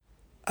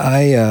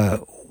I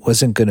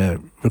wasn't going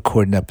to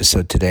record an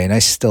episode today, and I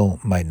still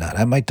might not.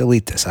 I might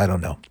delete this. I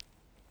don't know.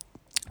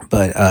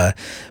 But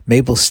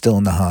Mabel's still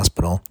in the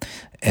hospital,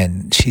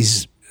 and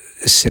she's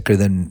sicker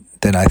than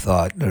I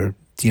thought, or,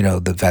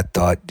 the vet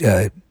thought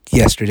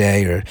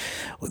yesterday, or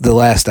the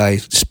last I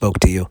spoke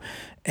to you.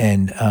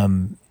 And,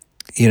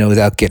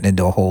 without getting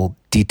into a whole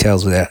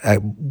details with that,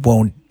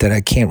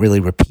 I can't really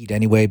repeat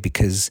anyway,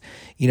 because,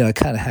 I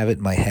kind of have it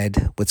in my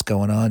head what's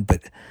going on,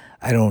 but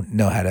I don't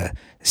know how to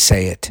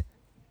say it.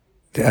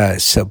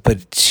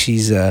 But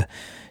she's going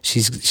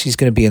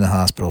to be in the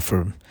hospital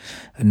for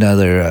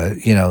another,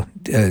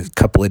 a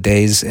couple of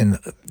days, and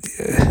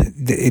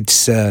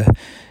it's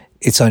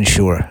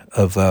unsure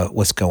of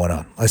what's going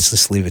on. Let's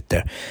just leave it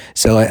there.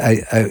 So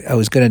I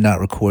was going to not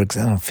record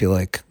because I don't feel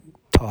like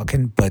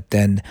talking, but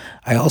then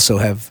I also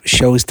have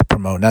shows to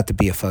promote, not to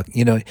be a so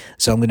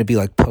I'm going to be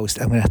I'm going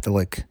to have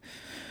to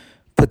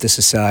put this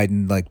aside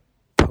and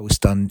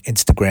post on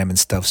Instagram and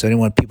stuff. So I didn't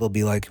want people to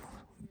be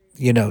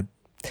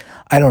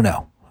I don't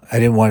know. I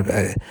didn't want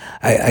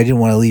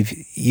to leave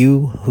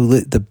you,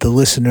 the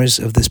listeners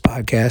of this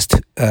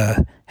podcast,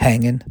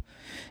 hanging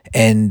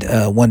and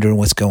wondering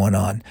what's going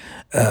on.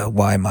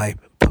 Why am I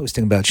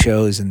posting about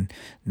shows and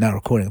not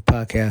recording a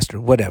podcast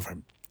or whatever?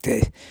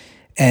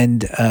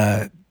 And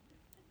and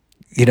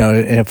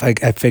if I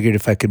figured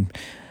if I could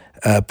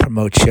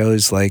promote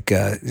shows I'm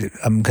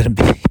going to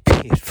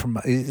be at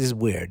Vermont. This is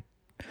weird.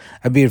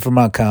 I'll be at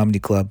Vermont Comedy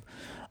Club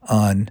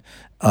on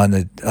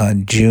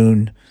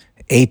June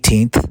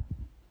 18th.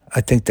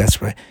 I think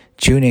that's right.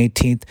 June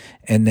 18th.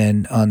 And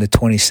then on the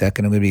 22nd,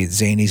 I'm going to be at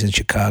Zany's in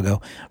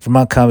Chicago.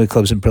 Vermont Comedy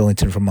Club's in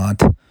Burlington,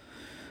 Vermont.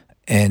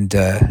 And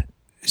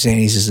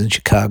Zany's is in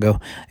Chicago.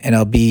 And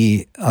I'll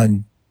be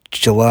on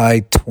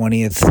July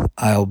 20th,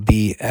 I'll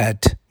be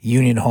at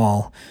Union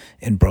Hall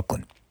in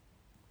Brooklyn.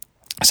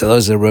 So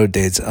those are the road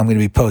dates. I'm going to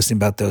be posting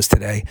about those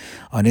today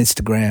on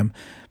Instagram,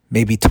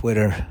 maybe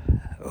Twitter,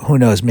 who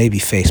knows, maybe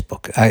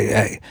Facebook.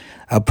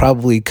 I'll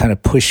probably kind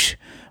of push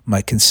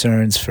my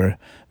concerns for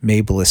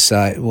Mabel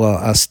aside. Well,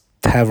 I'll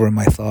have her in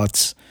my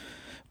thoughts,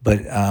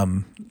 but,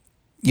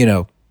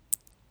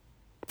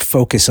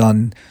 focus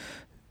on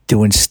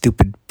doing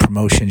stupid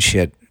promotion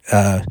shit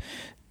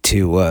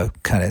to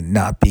kind of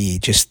not be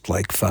just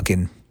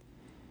fucking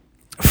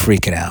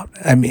freaking out.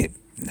 I mean,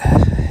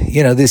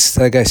 this,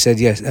 like I said,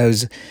 yes, I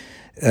was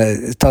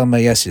talking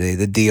about yesterday,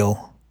 the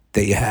deal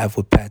that you have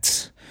with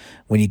pets.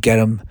 When you get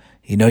them,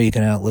 you're going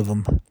to outlive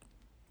them.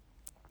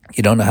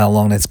 You don't know how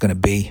long that's going to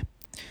be.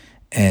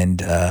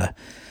 And,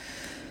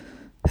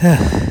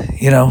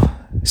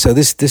 so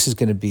this is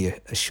going to be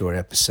a short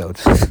episode.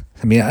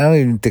 I mean, I don't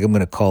even think I'm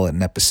going to call it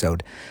an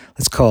episode.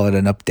 Let's call it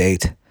an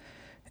update.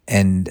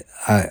 And,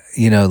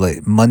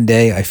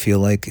 Monday, I feel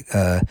like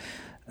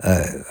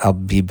I'll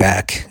be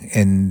back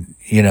and,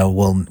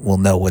 we'll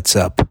know what's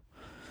up.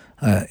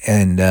 I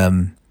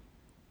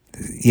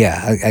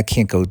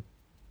can't go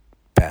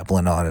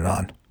babbling on and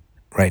on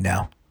right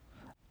now.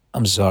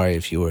 I'm sorry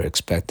if you were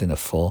expecting a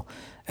full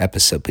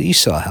episode, but you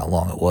saw how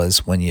long it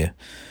was when you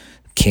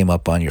came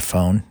up on your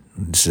phone.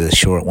 This is a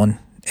short one,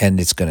 and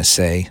it's going to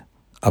say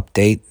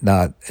update,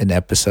 not an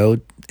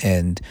episode.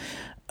 And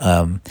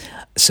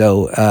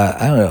so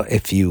I don't know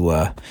if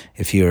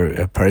you're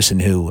a person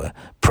who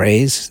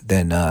prays,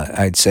 then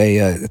I'd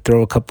say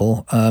throw a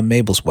couple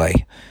Mabel's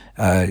way.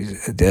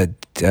 That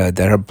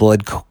her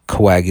blood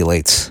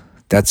coagulates.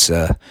 That's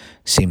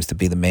seems to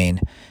be the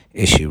main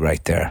issue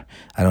right there.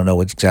 I don't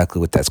know exactly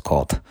what that's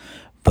called,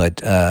 but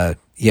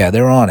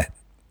they're on it.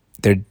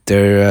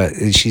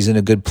 They're she's in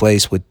a good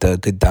place with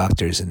good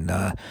doctors, and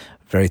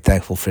very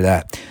thankful for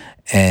that.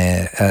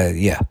 And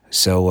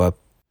so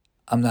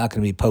I'm not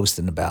going to be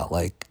posting about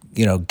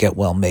get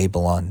well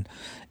Mabel on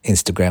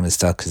Instagram and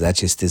stuff, because that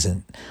just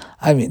isn't.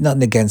 I mean,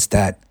 nothing against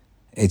that.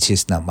 It's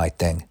just not my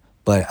thing.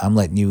 But I'm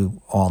letting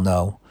you all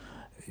know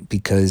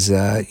because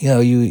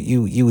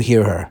you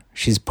hear her.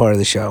 She's part of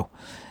the show,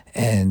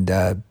 and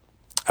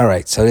all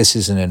right. So this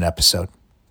isn't an episode.